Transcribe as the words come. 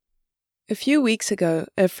A few weeks ago,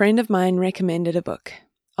 a friend of mine recommended a book,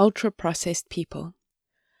 Ultra Processed People.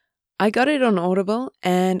 I got it on Audible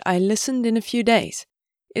and I listened in a few days.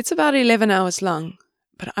 It's about 11 hours long,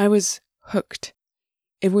 but I was hooked.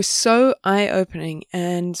 It was so eye-opening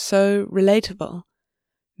and so relatable.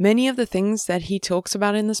 Many of the things that he talks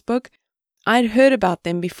about in this book, I'd heard about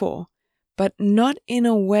them before, but not in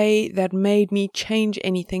a way that made me change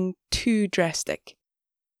anything too drastic.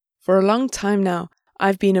 For a long time now,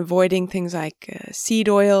 I've been avoiding things like seed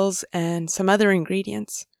oils and some other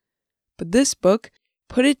ingredients. But this book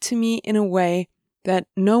put it to me in a way that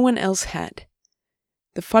no one else had.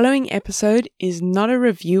 The following episode is not a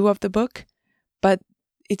review of the book, but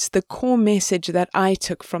it's the core message that I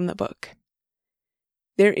took from the book.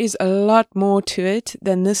 There is a lot more to it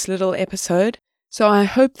than this little episode, so I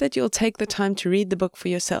hope that you'll take the time to read the book for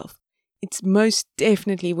yourself. It's most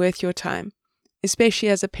definitely worth your time, especially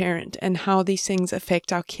as a parent, and how these things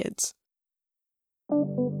affect our kids.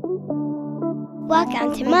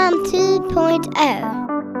 Welcome to Mom 2.0.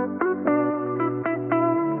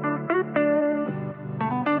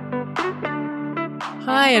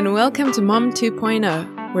 Hi, and welcome to Mom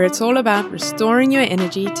 2.0, where it's all about restoring your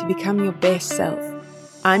energy to become your best self.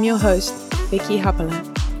 I'm your host, Vicky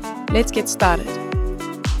Happala. Let's get started.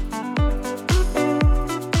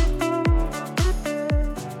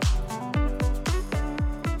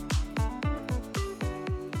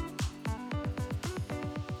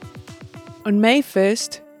 On May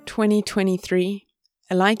 1st, 2023,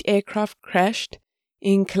 a light aircraft crashed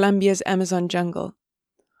in Colombia's Amazon jungle.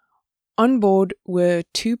 On board were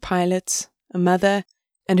 2 pilots, a mother,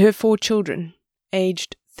 and her 4 children,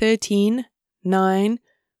 aged 13, 9,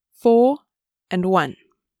 4, and 1.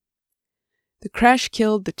 The crash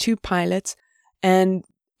killed the 2 pilots and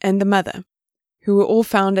the mother, who were all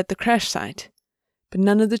found at the crash site, but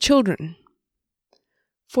none of the children.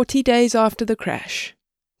 40 days after the crash,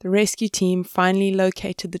 the rescue team finally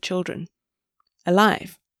located the children,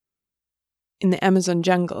 alive, in the Amazon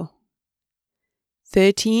jungle.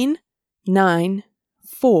 13, 9,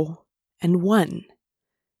 4, and 1.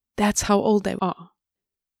 That's how old they are.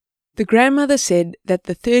 The grandmother said that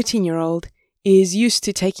the 13-year-old is used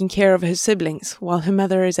to taking care of her siblings while her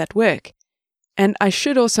mother is at work. And I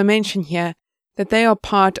should also mention here that they are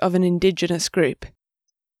part of an indigenous group.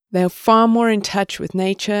 They are far more in touch with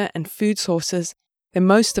nature and food sources than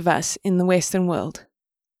most of us in the Western world.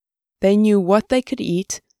 They knew what they could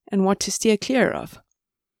eat and what to steer clear of.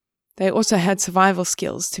 They also had survival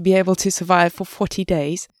skills to be able to survive for 40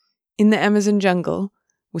 days in the Amazon jungle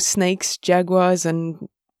with snakes, jaguars, and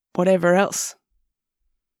whatever else.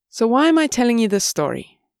 So why am I telling you this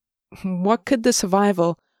story? What could the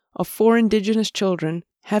survival of 4 indigenous children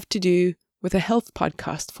have to do with a health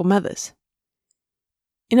podcast for mothers?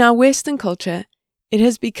 In our Western culture, it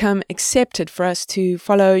has become accepted for us to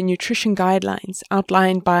follow nutrition guidelines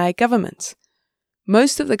outlined by governments.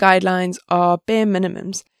 Most of the guidelines are bare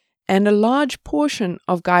minimums, and a large portion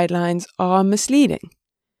of guidelines are misleading.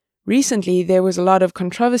 Recently, there was a lot of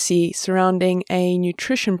controversy surrounding a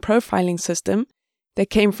nutrition profiling system that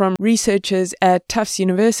came from researchers at Tufts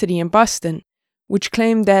University in Boston, which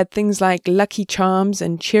claimed that things like Lucky Charms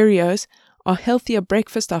and Cheerios are healthier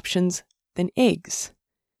breakfast options than eggs.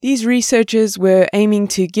 These researchers were aiming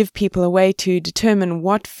to give people a way to determine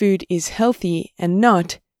what food is healthy and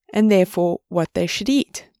not, and therefore what they should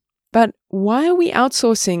eat. But why are we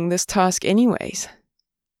outsourcing this task anyways?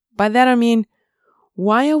 By that I mean,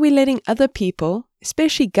 why are we letting other people,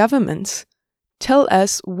 especially governments, tell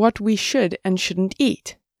us what we should and shouldn't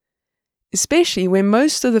eat? Especially when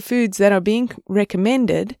most of the foods that are being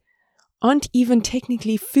recommended aren't even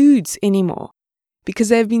technically foods anymore, because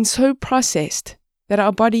they've been so processed that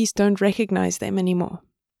our bodies don't recognize them anymore.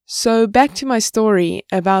 So back to my story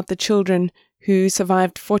about the children who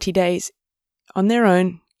survived 40 days on their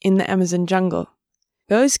own in the Amazon jungle.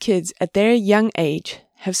 Those kids at their young age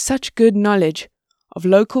have such good knowledge of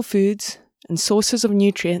local foods and sources of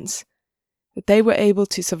nutrients that they were able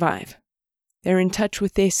to survive. They're in touch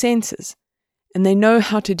with their senses, and they know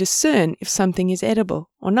how to discern if something is edible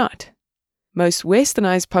or not. Most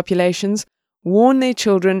westernized populations warn their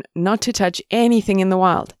children not to touch anything in the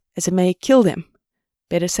wild, as it may kill them.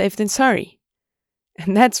 Better safe than sorry.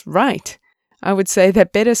 And that's right. I would say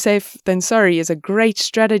that better safe than sorry is a great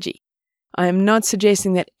strategy. I am not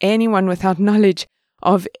suggesting that anyone without knowledge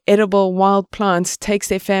of edible wild plants takes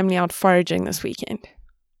their family out foraging this weekend.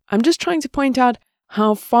 I'm just trying to point out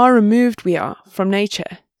how far removed we are from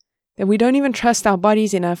nature, that we don't even trust our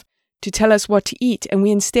bodies enough to tell us what to eat, and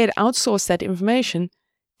we instead outsource that information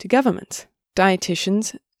to governments,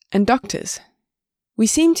 dietitians, and doctors. We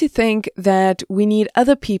seem to think that we need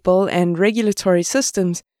other people and regulatory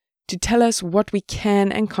systems to tell us what we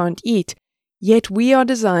can and can't eat, yet we are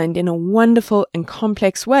designed in a wonderful and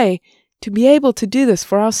complex way to be able to do this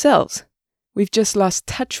for ourselves. We've just lost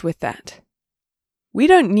touch with that. We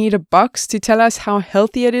don't need a box to tell us how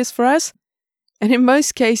healthy it is for us, and in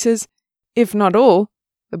most cases, if not all,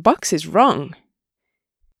 the box is wrong.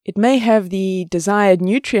 It may have the desired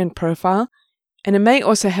nutrient profile, and it may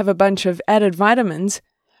also have a bunch of added vitamins,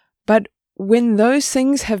 but when those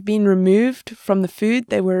things have been removed from the food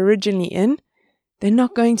they were originally in, they're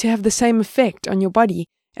not going to have the same effect on your body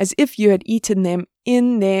as if you had eaten them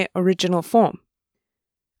in their original form.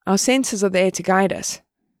 Our senses are there to guide us.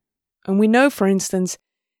 And we know, for instance,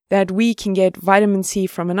 that we can get vitamin C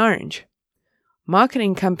from an orange.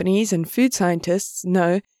 Marketing companies and food scientists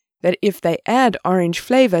know that if they add orange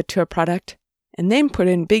flavor to a product and then put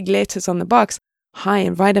in big letters on the box, high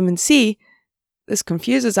in vitamin C, this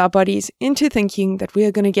confuses our bodies into thinking that we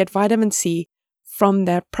are going to get vitamin C from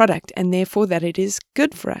that product and therefore that it is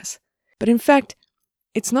good for us. But in fact,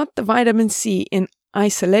 it's not the vitamin C in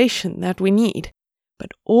isolation that we need,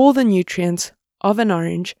 but all the nutrients of an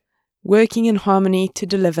orange working in harmony to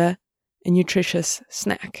deliver a nutritious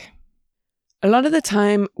snack. A lot of the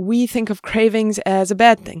time, we think of cravings as a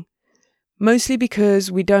bad thing, mostly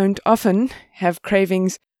because we don't often have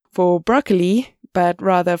cravings for broccoli, but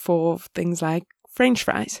rather for things like French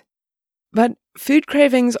fries. But food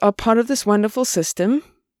cravings are part of this wonderful system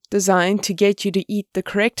designed to get you to eat the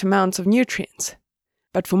correct amounts of nutrients.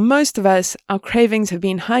 But for most of us, our cravings have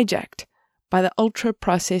been hijacked by the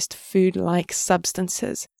ultra-processed food-like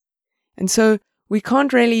substances. And so we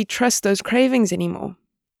can't really trust those cravings anymore.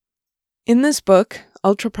 In this book,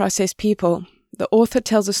 Ultra-Processed People, the author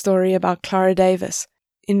tells a story about Clara Davis.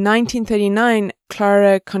 In 1939,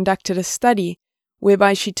 Clara conducted a study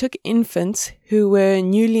whereby she took infants who were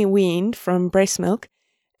newly weaned from breast milk,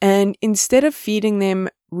 and instead of feeding them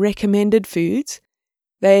recommended foods,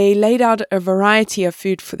 they laid out a variety of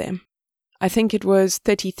food for them. I think it was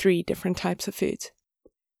 33 different types of foods.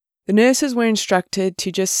 The nurses were instructed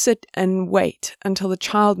to just sit and wait until the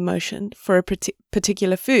child motioned for a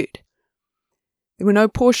particular food. There were no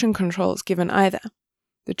portion controls given either.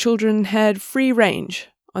 The children had free range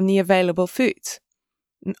on the available foods.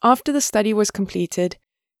 And after the study was completed,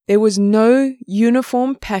 there was no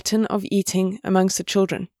uniform pattern of eating amongst the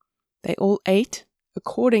children. They all ate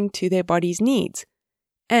according to their body's needs.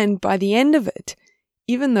 And by the end of it,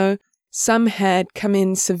 even though some had come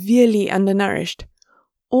in severely undernourished,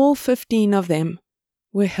 all 15 of them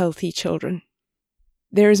were healthy children.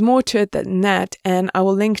 There is more to it than that, and I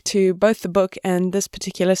will link to both the book and this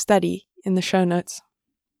particular study in the show notes.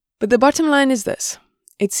 But the bottom line is this.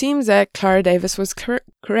 It seems that Clara Davis was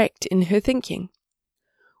correct in her thinking.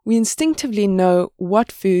 We instinctively know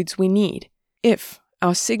what foods we need, if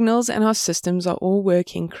our signals and our systems are all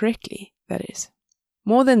working correctly, that is.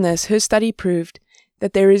 More than this, her study proved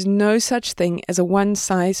that there is no such thing as a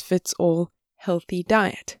one-size-fits-all healthy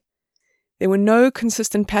diet. There were no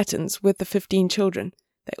consistent patterns with the 15 children.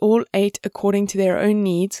 They all ate according to their own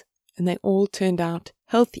needs, and they all turned out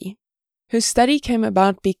healthy. Her study came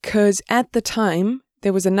about because at the time,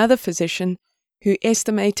 there was another physician who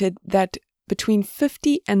estimated that between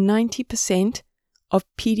 50 and 90% of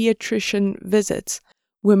pediatrician visits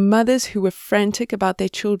were mothers who were frantic about their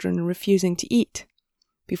children refusing to eat.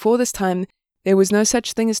 Before this time, there was no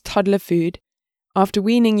such thing as toddler food. After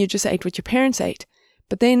weaning, you just ate what your parents ate.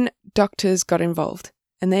 But then doctors got involved,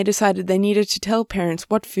 and they decided they needed to tell parents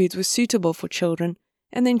what foods were suitable for children,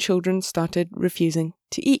 and then children started refusing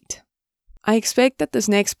to eat. I expect that this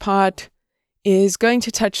next part is going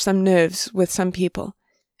to touch some nerves with some people,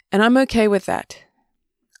 and I'm okay with that.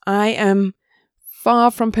 I am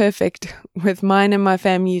far from perfect with mine and my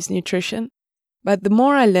family's nutrition, but the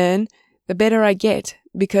more I learn, the better I get,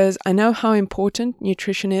 because I know how important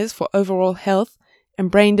nutrition is for overall health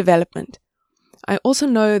and brain development. I also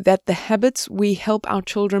know that the habits we help our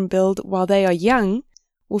children build while they are young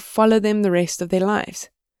will follow them the rest of their lives.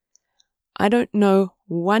 I don't know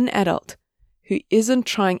one adult who isn't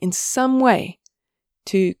trying in some way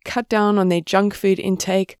to cut down on their junk food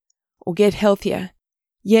intake or get healthier,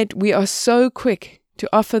 yet we are so quick to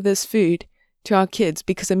offer this food to our kids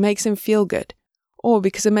because it makes them feel good, or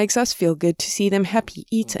because it makes us feel good to see them happy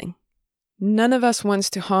eating. None of us wants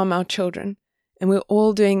to harm our children, and we're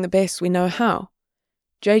all doing the best we know how.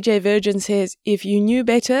 J.J. Virgin says, if you knew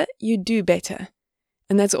better, you'd do better.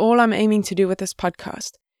 And that's all I'm aiming to do with this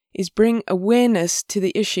podcast, is bring awareness to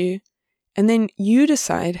the issue, and then you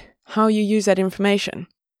decide how you use that information.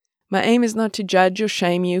 My aim is not to judge or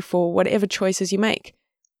shame you for whatever choices you make,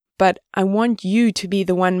 but I want you to be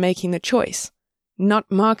the one making the choice,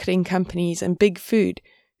 not marketing companies and big food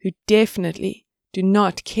who definitely do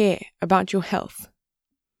not care about your health.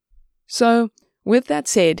 So, with that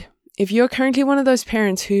said, if you're currently one of those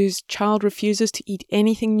parents whose child refuses to eat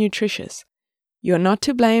anything nutritious, you're not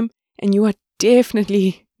to blame and you are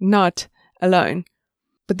definitely not alone.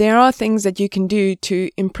 But there are things that you can do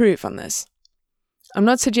to improve on this. I'm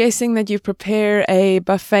not suggesting that you prepare a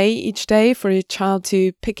buffet each day for your child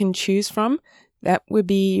to pick and choose from. That would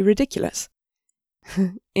be ridiculous.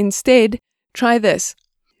 Instead, try this.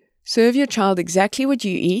 Serve your child exactly what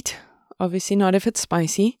you eat, obviously not if it's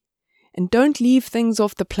spicy, and don't leave things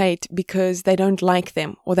off the plate because they don't like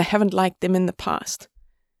them or they haven't liked them in the past.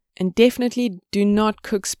 And definitely do not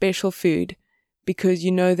cook special food because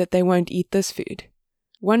you know that they won't eat this food.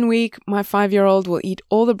 1 week, my 5-year-old will eat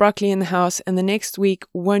all the broccoli in the house and the next week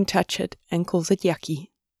won't touch it and calls it yucky.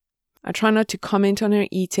 I try not to comment on her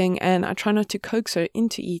eating and I try not to coax her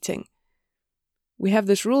into eating. We have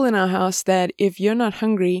this rule in our house that if you're not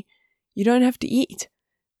hungry, you don't have to eat.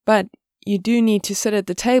 But you do need to sit at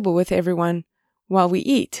the table with everyone while we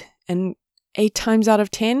eat. And 8 times out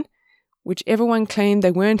of 10, whichever one claimed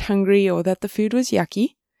they weren't hungry or that the food was yucky,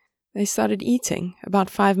 they started eating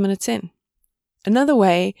about 5 minutes in. Another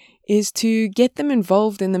way is to get them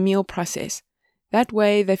involved in the meal process. That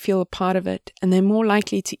way they feel a part of it and they're more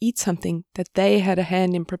likely to eat something that they had a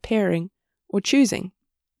hand in preparing or choosing.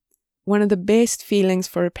 One of the best feelings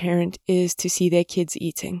for a parent is to see their kids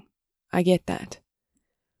eating. I get that.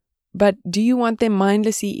 But do you want them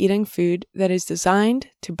mindlessly eating food that is designed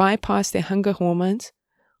to bypass their hunger hormones?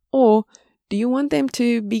 Or do you want them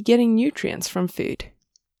to be getting nutrients from food?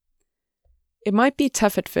 It might be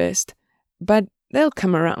tough at first, but they'll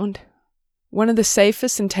come around. One of the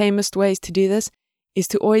safest and tamest ways to do this is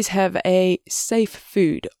to always have a safe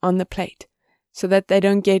food on the plate so that they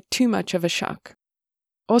don't get too much of a shock.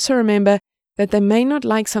 Also remember that they may not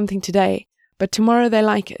like something today, but tomorrow they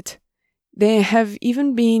like it. There have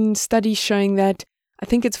even been studies showing that I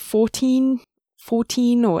think it's 14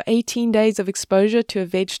 or 18 days of exposure to a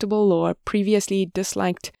vegetable or a previously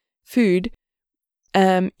disliked food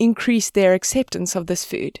increase their acceptance of this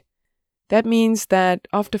food. That means that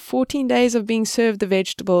after 14 days of being served the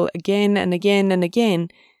vegetable again and again and again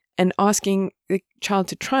and asking the child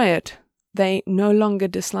to try it, they no longer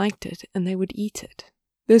disliked it and they would eat it.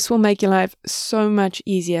 This will make your life so much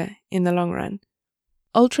easier in the long run.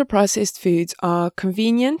 Ultra-processed foods are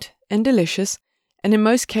convenient and delicious, and in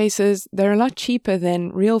most cases, they're a lot cheaper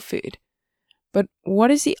than real food. But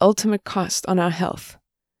what is the ultimate cost on our health?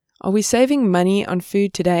 Are we saving money on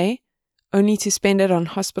food today, only to spend it on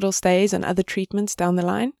hospital stays and other treatments down the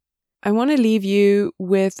line? I want to leave you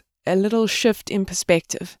with a little shift in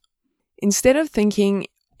perspective. Instead of thinking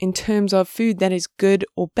in terms of food that is good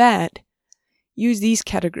or bad, use these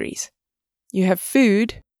categories. You have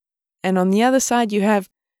food, and on the other side you have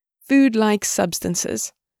food-like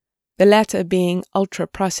substances, the latter being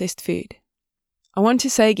ultra-processed food. I want to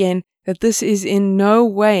say again that this is in no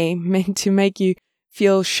way meant to make you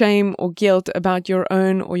feel shame or guilt about your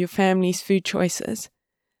own or your family's food choices,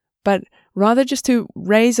 but rather just to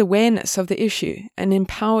raise awareness of the issue and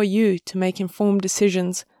empower you to make informed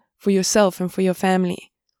decisions for yourself and for your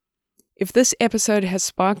family. If this episode has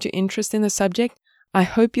sparked your interest in the subject, I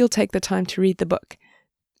hope you'll take the time to read the book.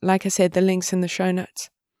 Like I said, the link's in the show notes.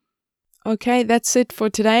 Okay, that's it for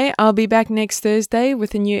today. I'll be back next Thursday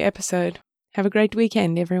with a new episode. Have a great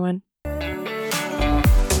weekend, everyone.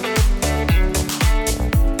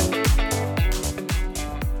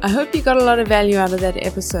 I hope you got a lot of value out of that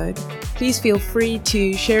episode. Please feel free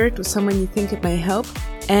to share it with someone you think it may help.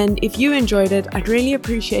 And if you enjoyed it, I'd really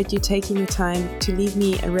appreciate you taking the time to leave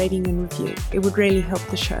me a rating and review. It would really help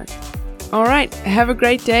the show. All right, have a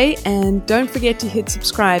great day, and don't forget to hit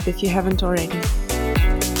subscribe if you haven't already.